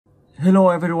Hello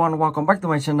everyone, welcome back to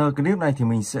my channel. Clip này thì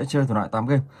mình sẽ chơi thủ đoạn 8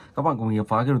 game. Các bạn cùng mình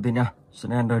phá game đầu tiên nha.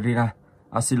 Slendrina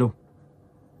Asylum.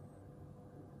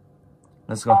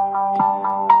 Let's go.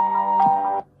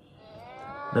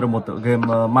 Đây là một tựa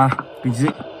game ma kinh dị.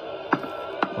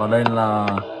 Và đây là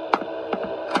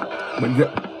bệnh viện.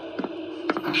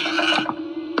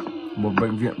 Một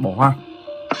bệnh viện bỏ hoang.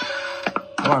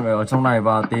 Các bạn phải ở trong này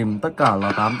và tìm tất cả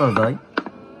là 8 tờ giấy.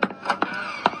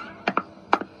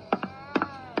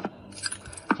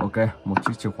 Ok, một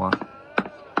chiếc chìa khóa.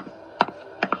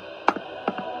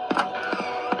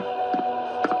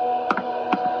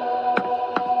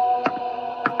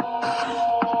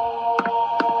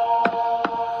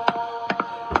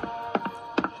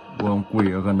 Buồng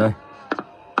quỷ ở gần đây.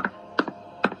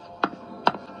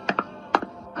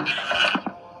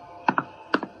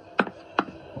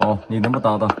 Ồ, nhìn thấy một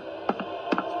tờ rồi.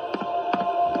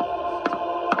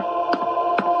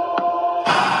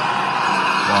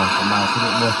 Wow, có màu xuất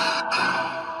hiện luôn.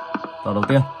 Tờ đầu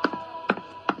tiên.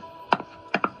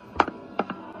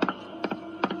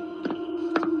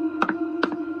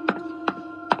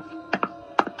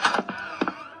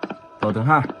 Tờ thứ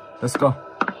hai. Let's go.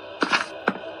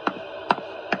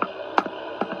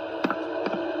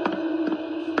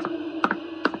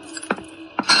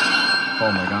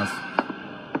 Oh my god.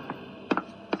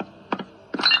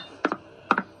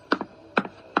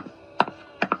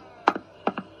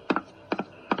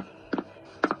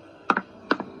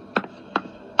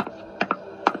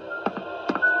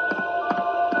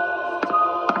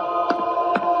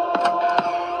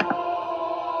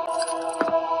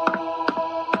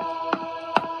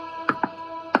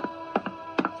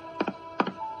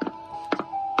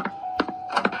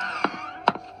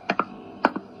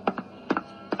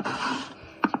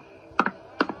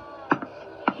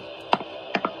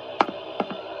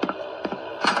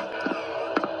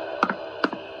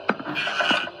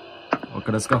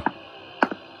 Okay, let's go.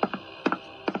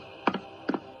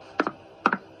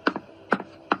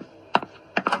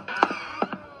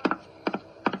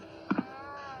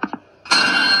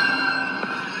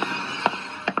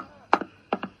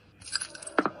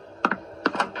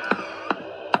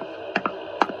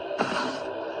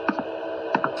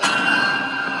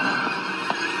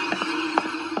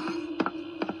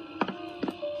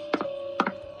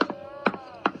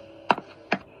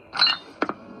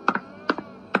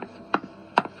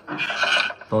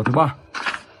 Tờ thứ ba.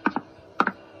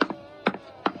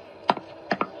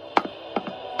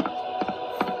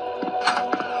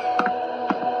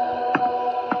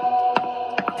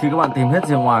 Khi các bạn tìm hết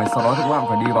rìa ngoài, sau đó thì các bạn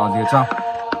phải đi vào rìa trong.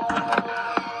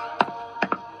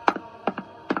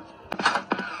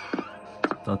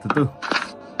 Tờ thứ tư.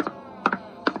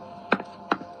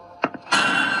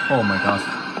 Oh my god.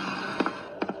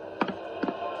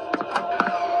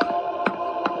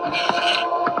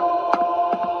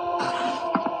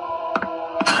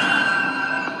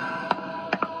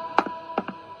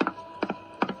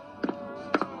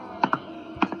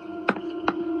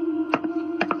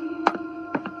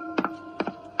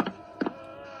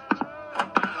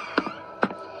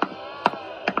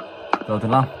 Tờ thứ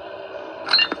 5.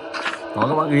 Đó,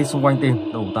 các bạn ghi xung quanh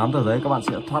tìm đủ 8 tờ giấy, các bạn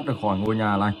sẽ thoát được khỏi ngôi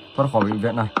nhà này, thoát khỏi bệnh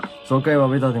viện này. Rồi ok, và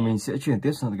bây giờ thì mình sẽ chuyển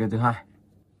tiếp sang game thứ hai.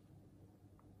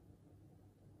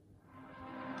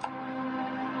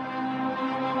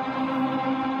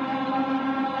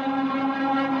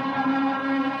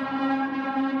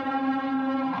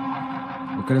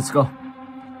 Ok, let's go.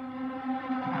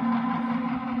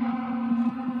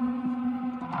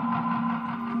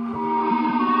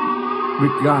 Big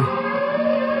guy.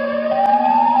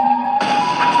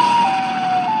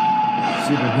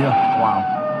 Slender here. Wow.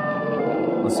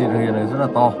 Và Slender here này rất là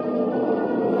to.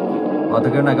 Và từ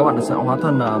game này các bạn sẽ hóa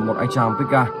thân là một anh chàng Big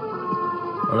guy.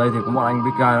 Ở đây thì có một anh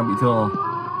Big guy đang bị thương rồi.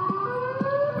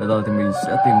 Bây giờ thì mình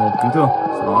sẽ tìm một cứu thương,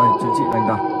 sau đó thì chữa trị anh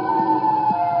ta.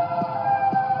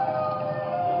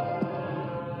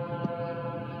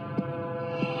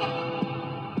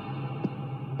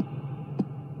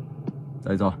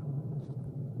 Đây rồi.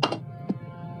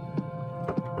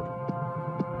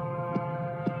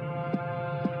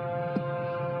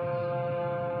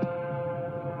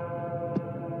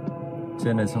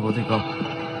 Trên này xem có gì không.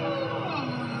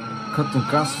 Cutting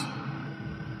cast.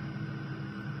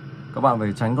 Các bạn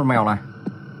phải tránh con mèo này.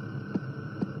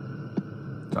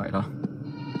 Chạy đó.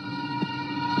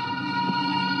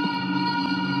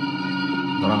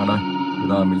 Nó đang ở đây. Bây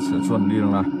giờ mình sẽ chuồn đi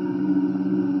đường này.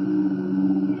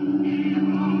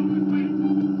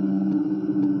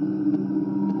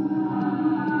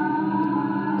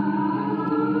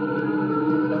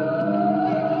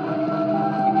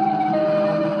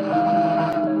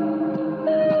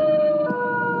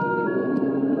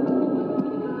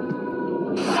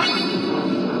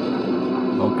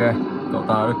 cậu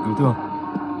ta đã được cứu thương.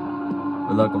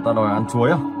 Bây giờ cậu ta đòi ăn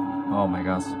chuối à? Oh my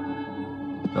god.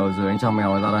 Rồi anh chàng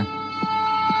mèo này ra đây.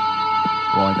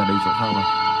 Ủa, anh ta đi chỗ khác rồi.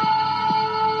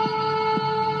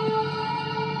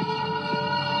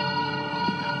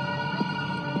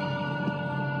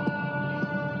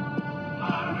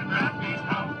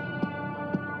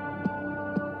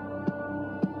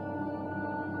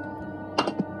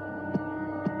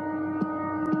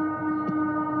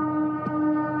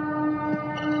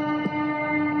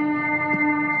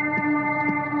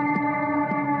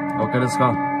 Ok, let's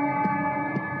go.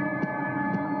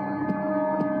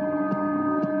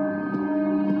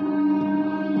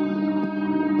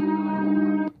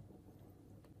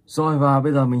 Rồi và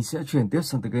bây giờ mình sẽ chuyển tiếp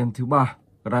sang tựa game thứ 3,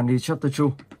 Granny Chapter 2.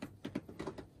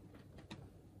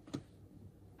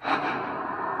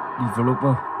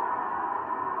 Developer.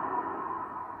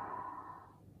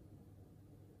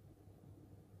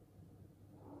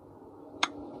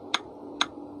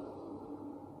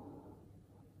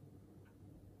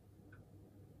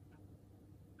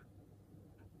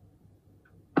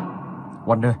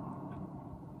 Wonder.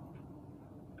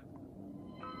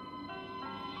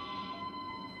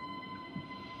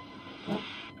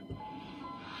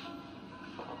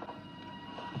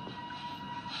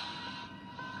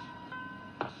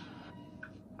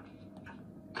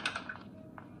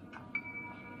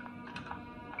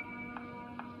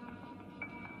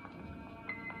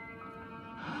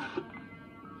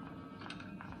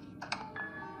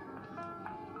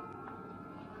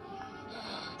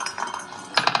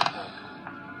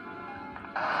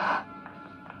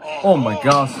 Oh my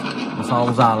god. Sao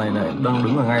ông già này lại đang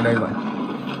đứng ở ngay đây vậy?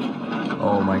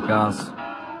 Oh my god.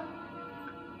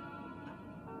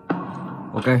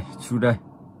 Ok, chú đây.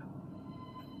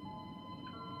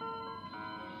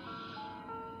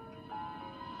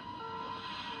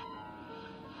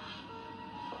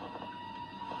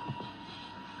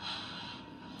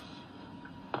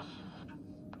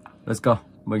 Let's go.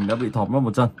 Mình đã bị thọt mất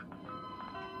một chân.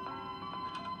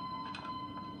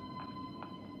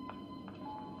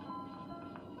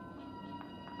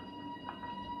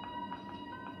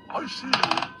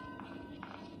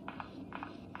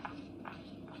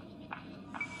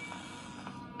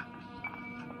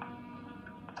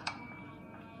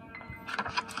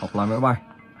 Học lái máy bay.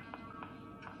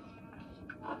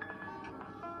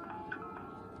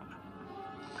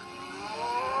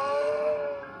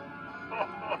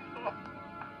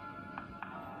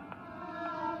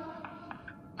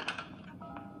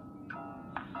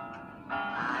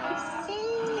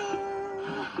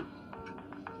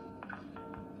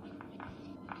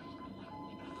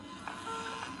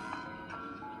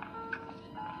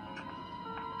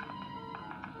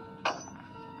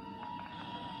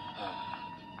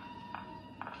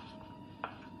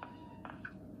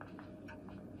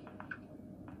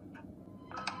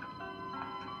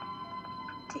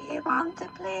 Do you want to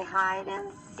play hide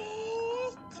and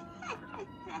seek?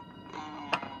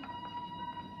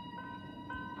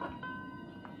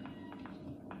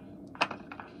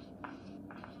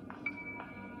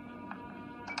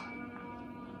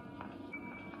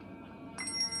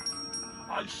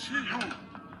 I see you.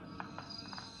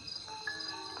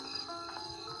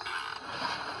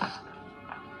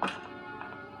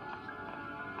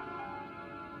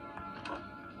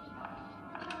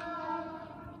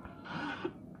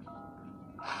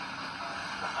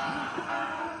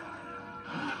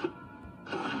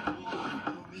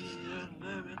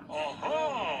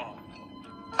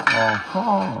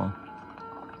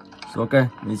 Rồi,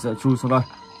 ok, mình sẽ chui xuống đây.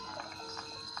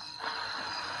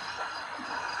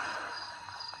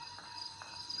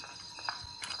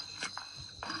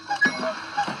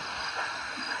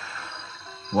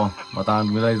 Wow, bà ta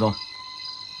đứng ở đây rồi.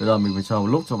 Bây giờ mình phải chờ một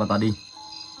lúc cho bà ta đi.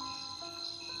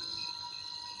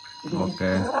 Ok,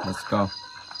 let's go.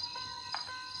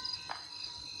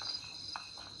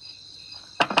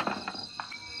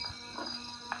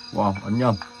 Wow, ấn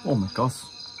nhầm. Oh my god.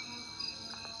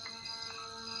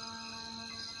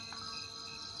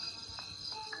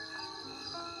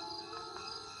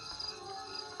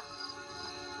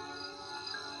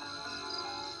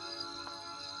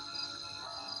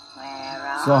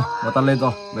 Rồi, bà ta lên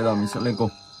rồi. Bây giờ mình sẽ lên cùng.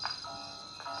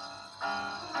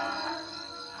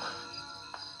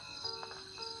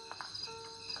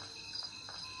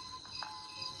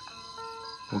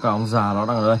 Có cả ông già đó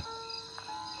đang ở đây.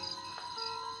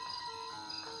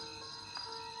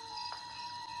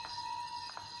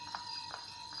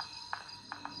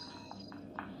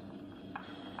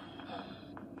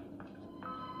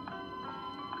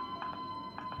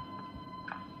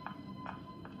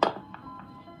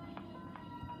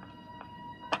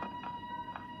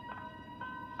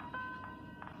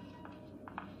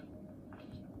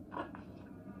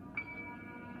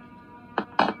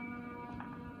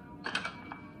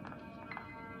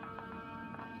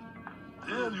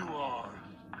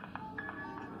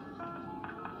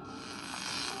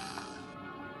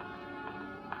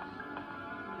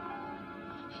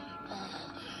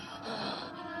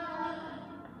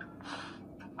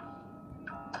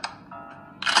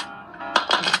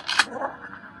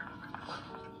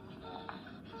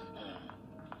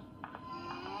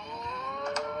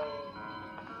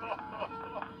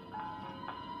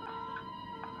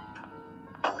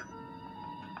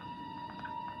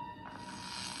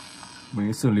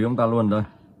 Mình xử lý ông ta luôn đây.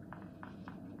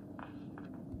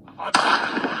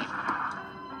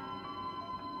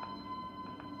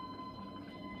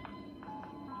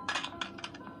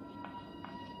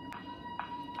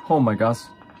 Oh my god,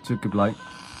 chưa kịp lấy.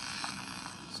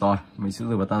 Rồi, mình sẽ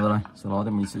rời bà ta ra đây. Sau đó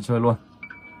thì mình sẽ chơi luôn.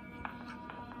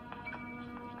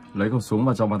 Lấy khẩu súng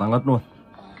và cho bà ta ngất luôn.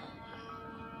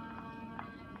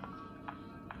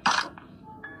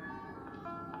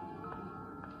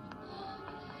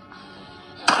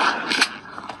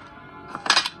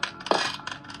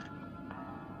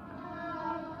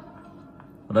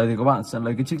 Ở đây thì các bạn sẽ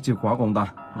lấy cái chiếc chìa khóa của ông ta.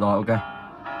 Rồi, ok.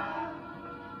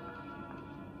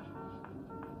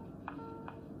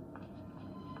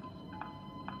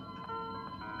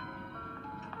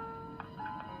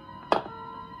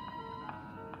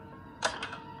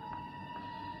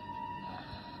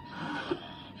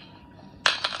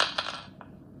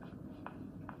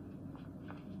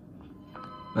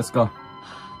 Let's go.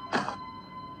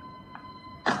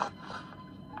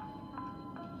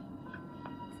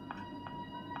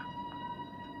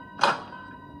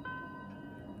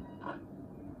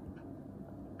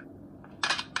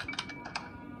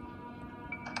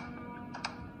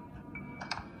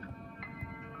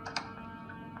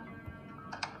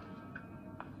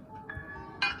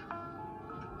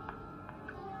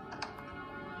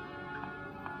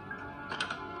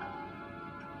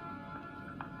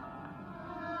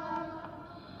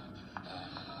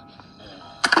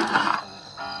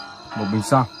 Một bình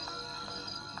xăng.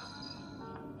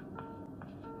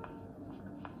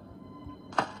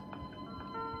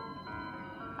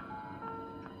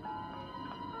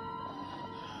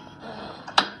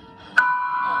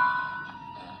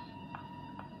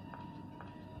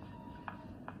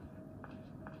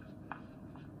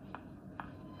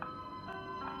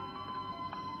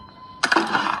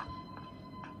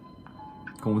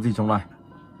 Không có gì trong này.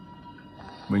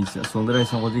 Mình sẽ xuống tới đây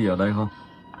xem có gì ở đây không.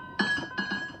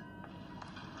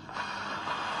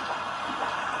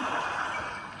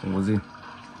 Không có gì.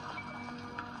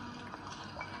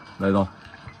 Đây rồi.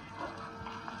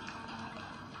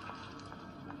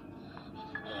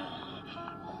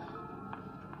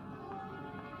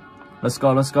 Let's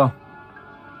go, let's go.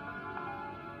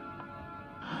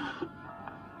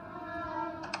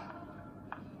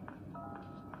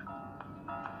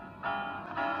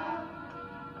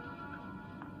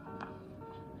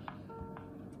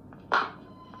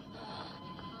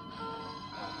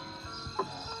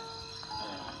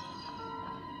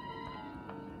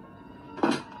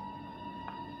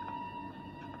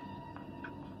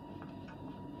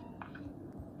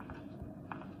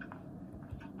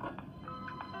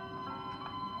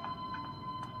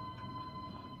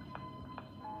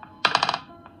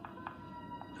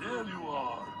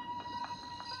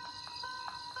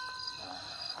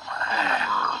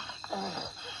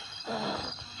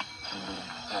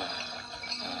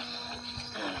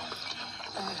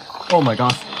 Oh my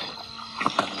god.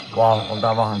 Wow, ông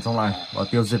ta vào hẳn trong này và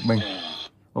tiêu diệt mình.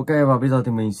 Ok, và bây giờ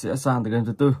thì mình sẽ sang tới game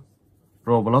thứ tư,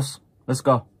 Roblox. Let's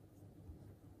go.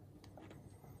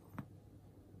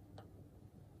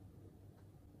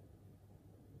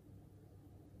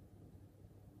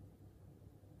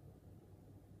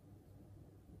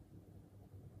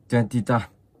 Trên Titan.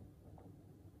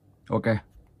 Ok.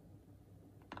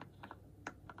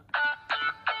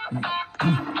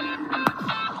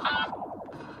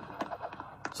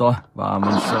 Rồi, và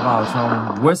mình sẽ vào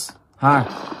trong West 2.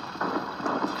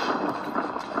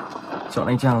 Chọn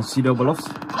anh chàng Shadow Blocks.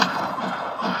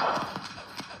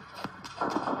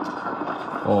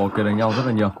 Ồ, kìa đánh nhau rất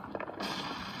là nhiều.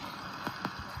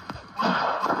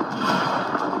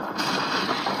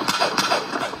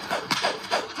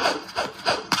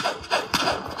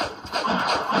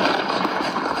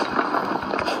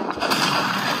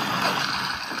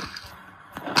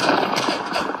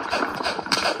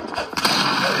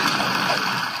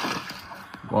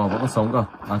 Wow, vẫn còn sống cơ.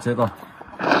 À, chết rồi.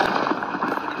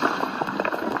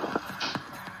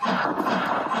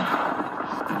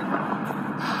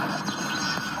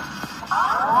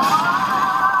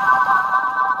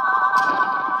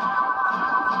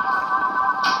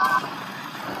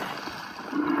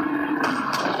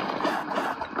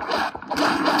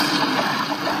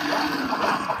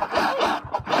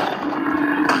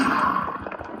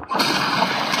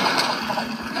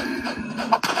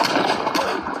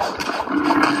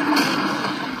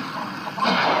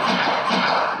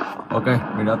 Ok,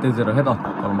 mình đã tiêu diệt được hết rồi.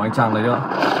 Còn một anh chàng đấy nữa.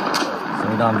 Xem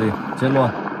mình làm gì, chết luôn.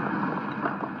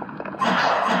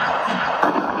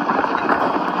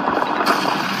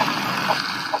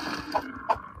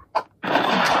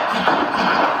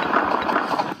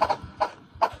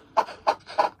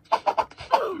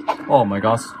 Oh my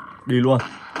god, đi luôn.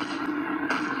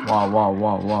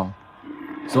 Wow.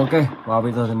 Rồi ok, và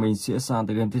bây giờ thì mình sẽ sang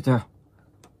tới game tiếp theo,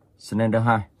 Slender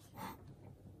 2.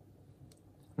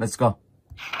 Let's go.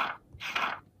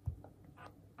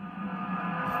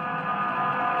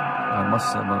 Must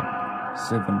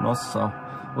save not sao.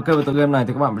 Ok, với tựa game này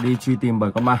thì các bạn phải đi truy tìm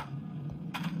 7 con ma.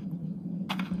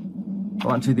 Các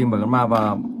bạn truy tìm 7 con ma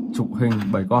và chụp hình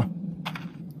 7 con.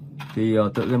 Thì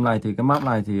ở tựa game này thì cái map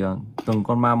này thì từng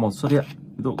con ma một xuất hiện.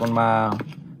 Ví dụ con ma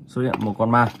xuất hiện một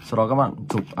con ma, sau đó các bạn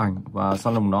chụp ảnh và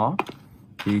săn lùng nó.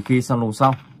 Thì khi săn lùng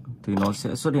xong thì nó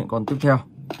sẽ xuất hiện con tiếp theo,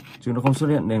 chứ nó không xuất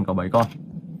hiện lên cả 7 con.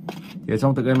 Thì ở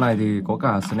trong tựa game này thì có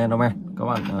cả Slenderman. Các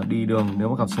bạn đi đường nếu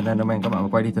mà gặp Slenderman các bạn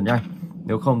phải quay đi thật nhanh,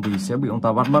 nếu không thì sẽ bị ông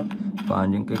ta bắt mất. Và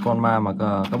những cái con ma mà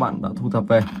các bạn đã thu thập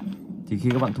về thì khi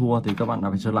các bạn thua thì các bạn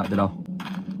phải trở lại từ đầu.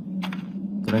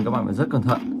 Cho nên các bạn phải rất cẩn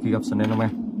thận khi gặp Slenderman.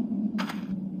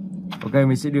 Ok,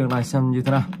 mình sẽ đi đường này xem như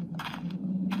thế nào.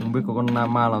 Không biết có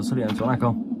con ma nào xuất hiện ở chỗ này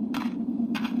không.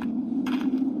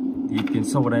 Đi tiến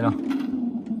sâu vào đây nào.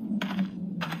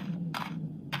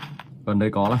 Gần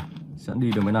đây có này, sẽ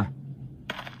đi đường bên này.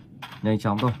 Nhanh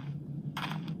chóng thôi.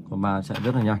 Con ma chạy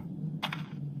rất là nhanh.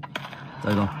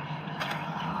 Đây rồi.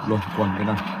 Luôn quần cái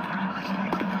này.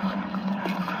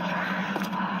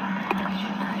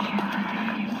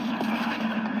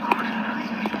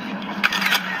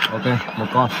 Ok, một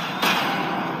con.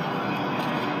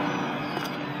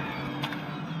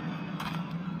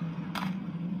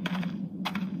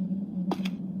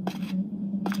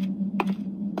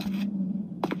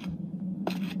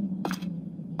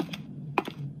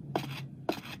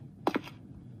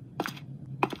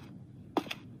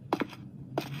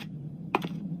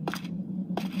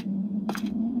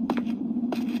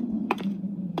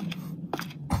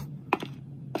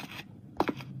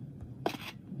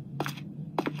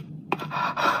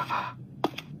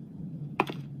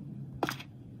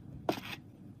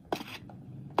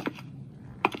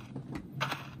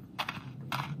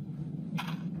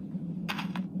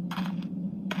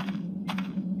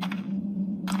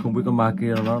 Không biết con ma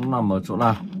kia nó nằm ở chỗ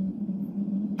nào.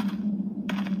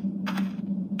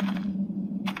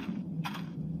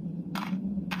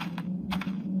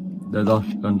 Đây rồi,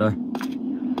 gần đây.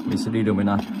 Mình sẽ đi đường bên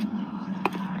này.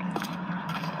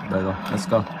 Đây rồi, let's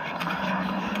go.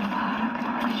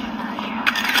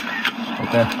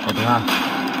 Ok, con thứ hai.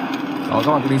 Đó,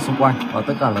 các bạn cứ đi xung quanh và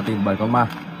tất cả là tìm 7 con ma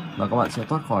và các bạn sẽ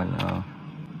thoát khỏi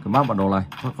cái map bản đồ này,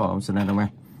 thoát khỏi ông Slenderman.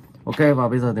 Ok, và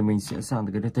bây giờ thì mình sẽ sang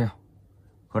tới cái tiếp theo,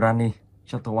 Granny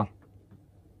Chapter 1.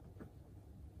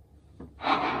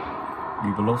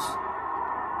 Develops.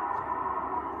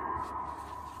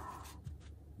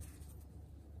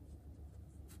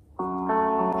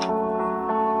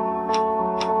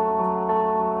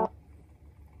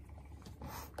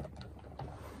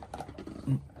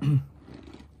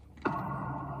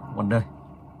 One day.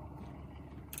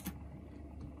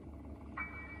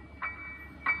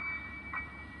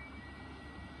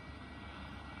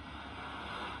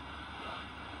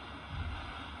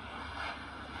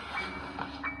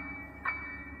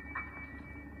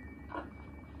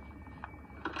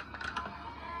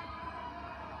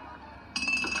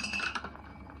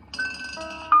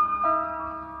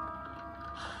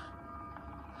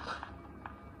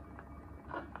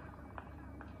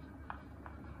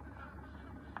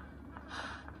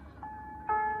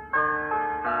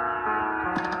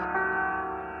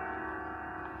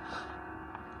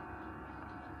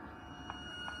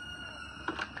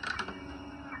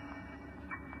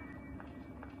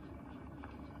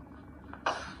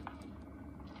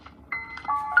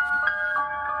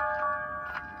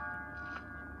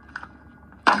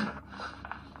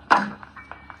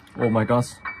 Oh my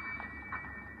gosh.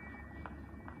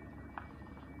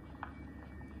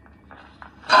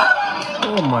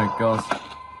 Oh my gosh.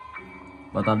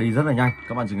 Bà ta đi rất là nhanh.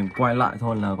 Các bạn chỉ cần quay lại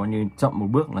thôi là coi như chậm một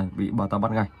bước là bị bà ta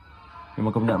bắt ngay. Nhưng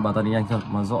mà công nhận bà ta đi nhanh thật.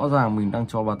 Mà rõ ràng mình đang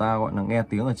cho bà ta gọi là nghe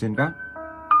tiếng ở trên cát.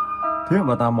 Thế mà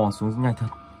bà ta mò xuống nhanh thật.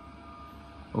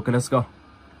 Ok, let's go.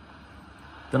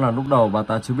 Tức là lúc đầu bà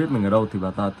ta chưa biết mình ở đâu thì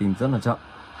bà ta tìm rất là chậm.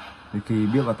 Thì khi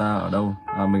biết bà ta ở đâu,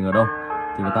 mình ở đâu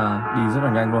thì bà ta đi rất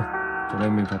là nhanh luôn. Cho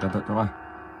nên mình phải cẩn thận chỗ này.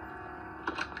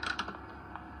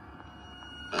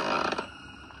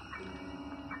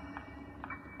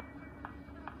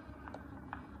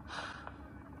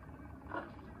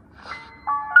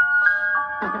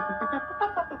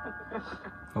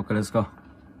 Ok, let's go.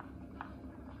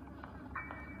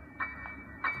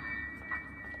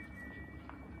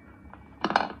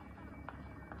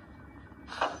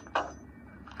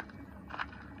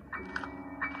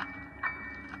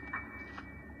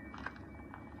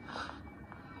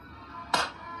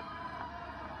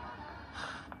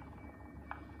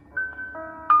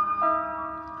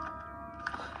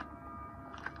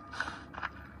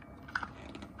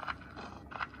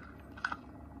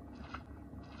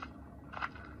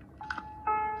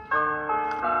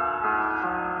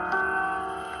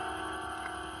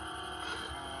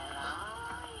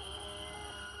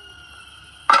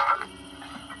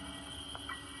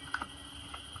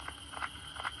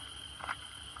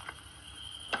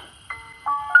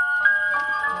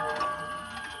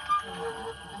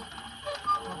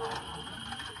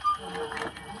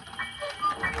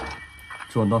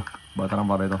 chuồn thôi, bởi ta đang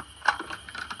vào đây rồi.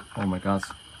 Oh my god.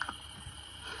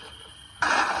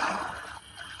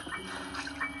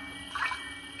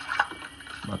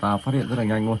 Bà ta phát hiện rất là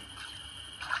nhanh luôn.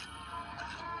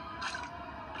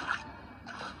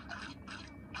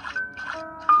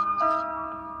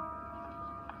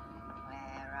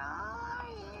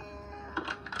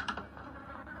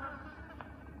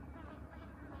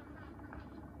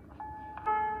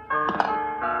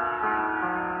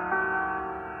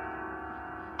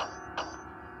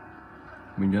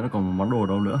 Mình nhớ là còn một món đồ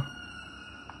đâu nữa.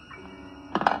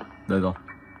 Đây rồi.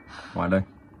 Ngoài đây.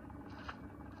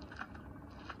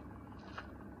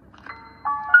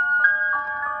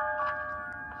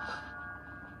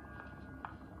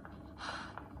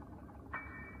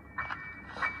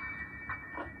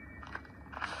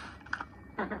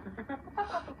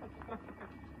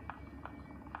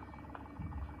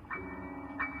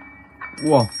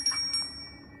 Wow.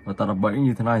 Và ta đặt bẫy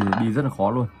như thế này thì đi rất là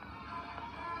khó luôn.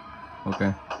 Ok.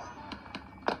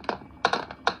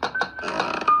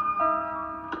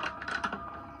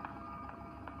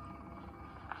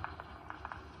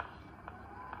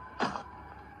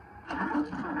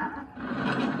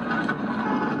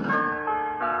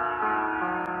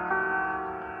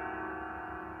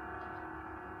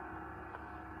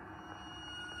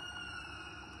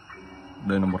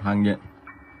 Đây là một hang nhện.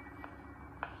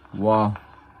 Wow.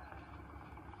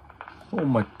 Oh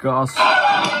my gosh.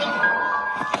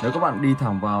 Nếu các bạn đi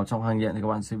thẳng vào trong hang nhện thì các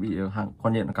bạn sẽ bị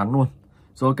con nhện nó cắn luôn.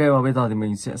 Rồi ok, và bây giờ thì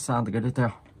mình sẽ sang tới cái tiếp theo.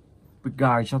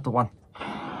 Piggy Chapter 1.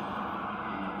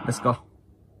 Let's go.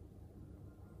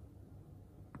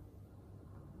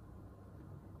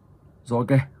 Rồi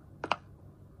ok.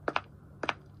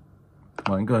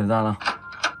 Mở cánh cửa ra nào.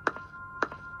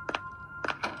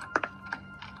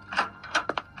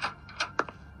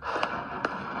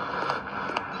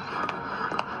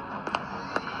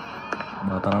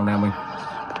 Và ta đang ném mình.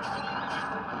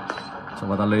 Cho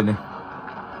bà ta lên đi.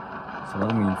 Sau đó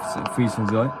mình sẽ phi xuống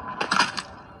dưới.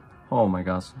 Oh my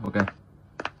gosh, ok.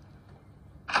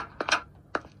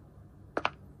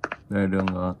 Đây là đường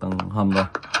ở tầng hầm rồi.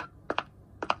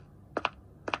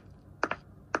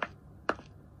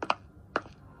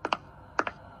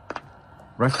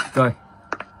 Right, chơi.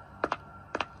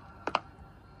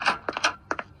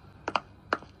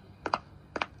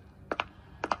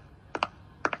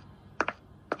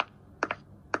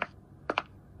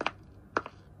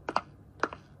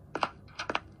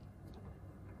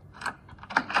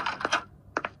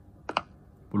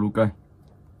 Blue cây.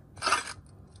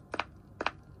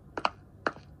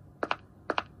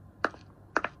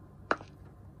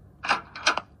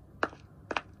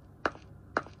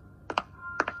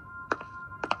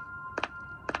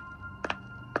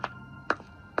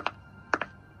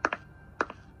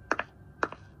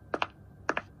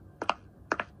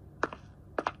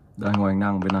 Đây, ngoài hành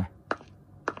lang bên này.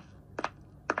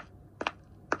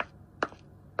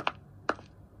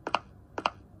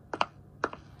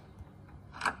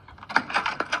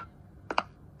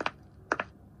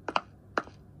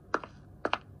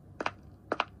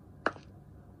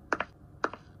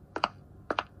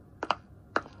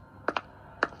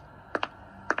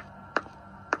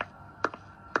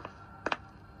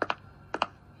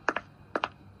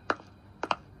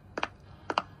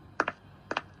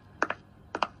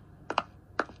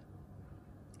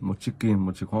 Một chiếc kim,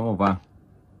 một chìa khóa màu vàng.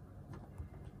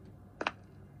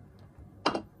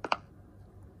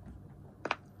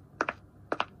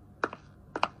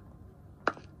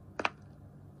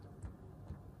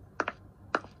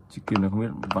 Chiếc kim này không biết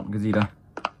vặn cái gì đây.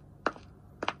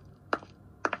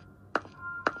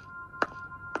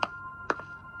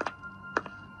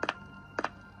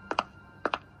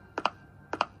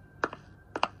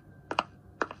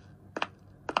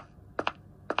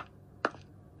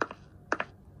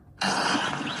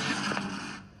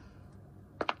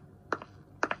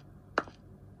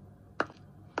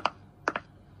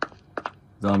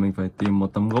 Giờ mình phải tìm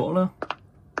một tấm gỗ nữa.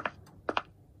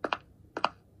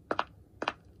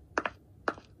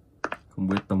 Không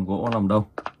biết tấm gỗ nằm đâu.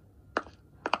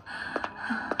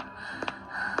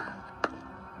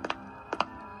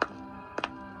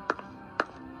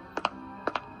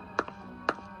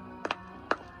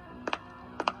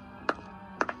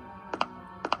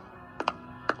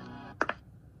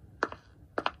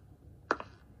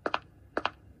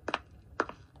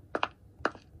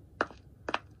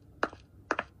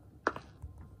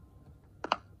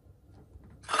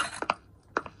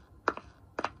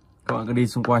 Các bạn cứ đi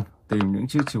xung quanh, tìm những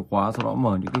chiếc chìa khóa, sau đó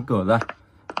mở những cái cửa ra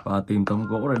và tìm tấm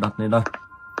gỗ để đặt lên đây.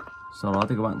 Sau đó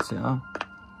thì các bạn sẽ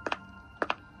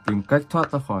tìm cách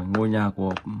thoát ra khỏi ngôi nhà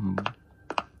của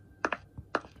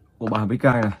bà Piggy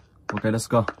này. Ok, let's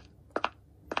go.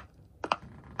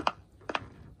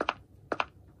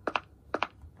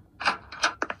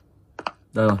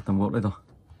 Đây rồi, tầm gỗ đây rồi.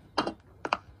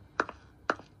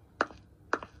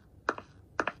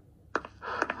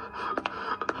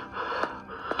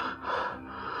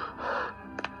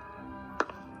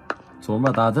 Trốn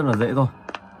vào ta rất là dễ thôi.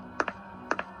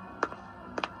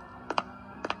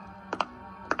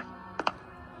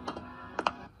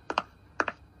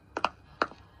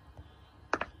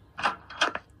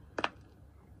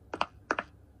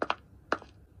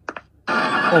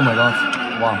 Oh my god,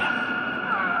 wow.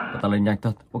 Và ta lên nhanh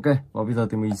thật. Ok, và bây giờ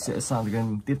thì mình sẽ sang game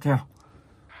tiếp theo.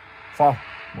 Fall,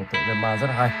 một tựa game ma rất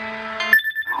là hay.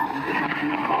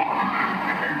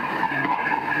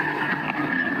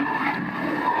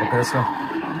 Ok, let's go.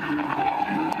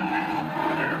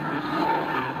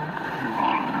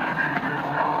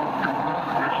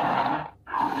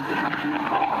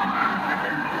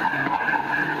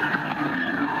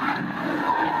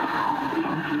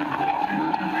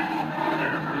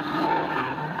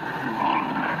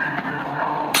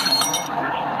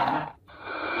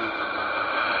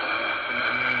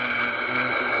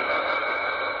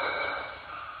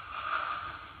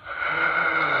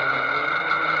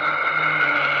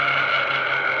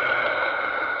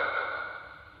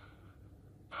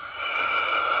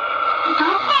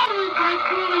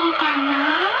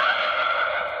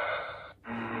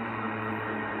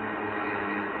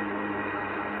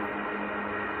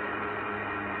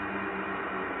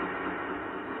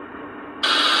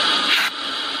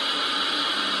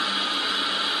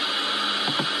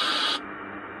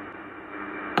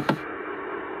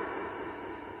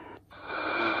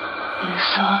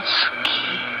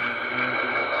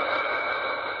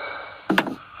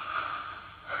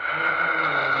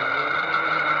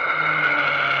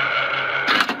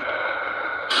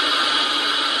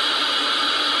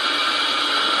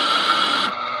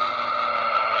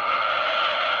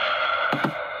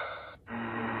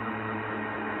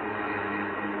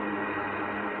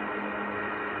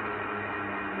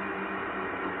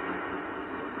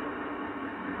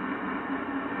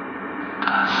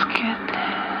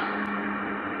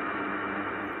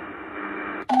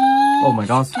 Oh my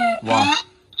god, wow.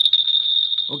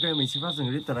 Ok, mình xin phép dừng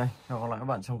clip tại đây. Hẹn gặp lại các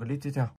bạn trong clip tiếp theo.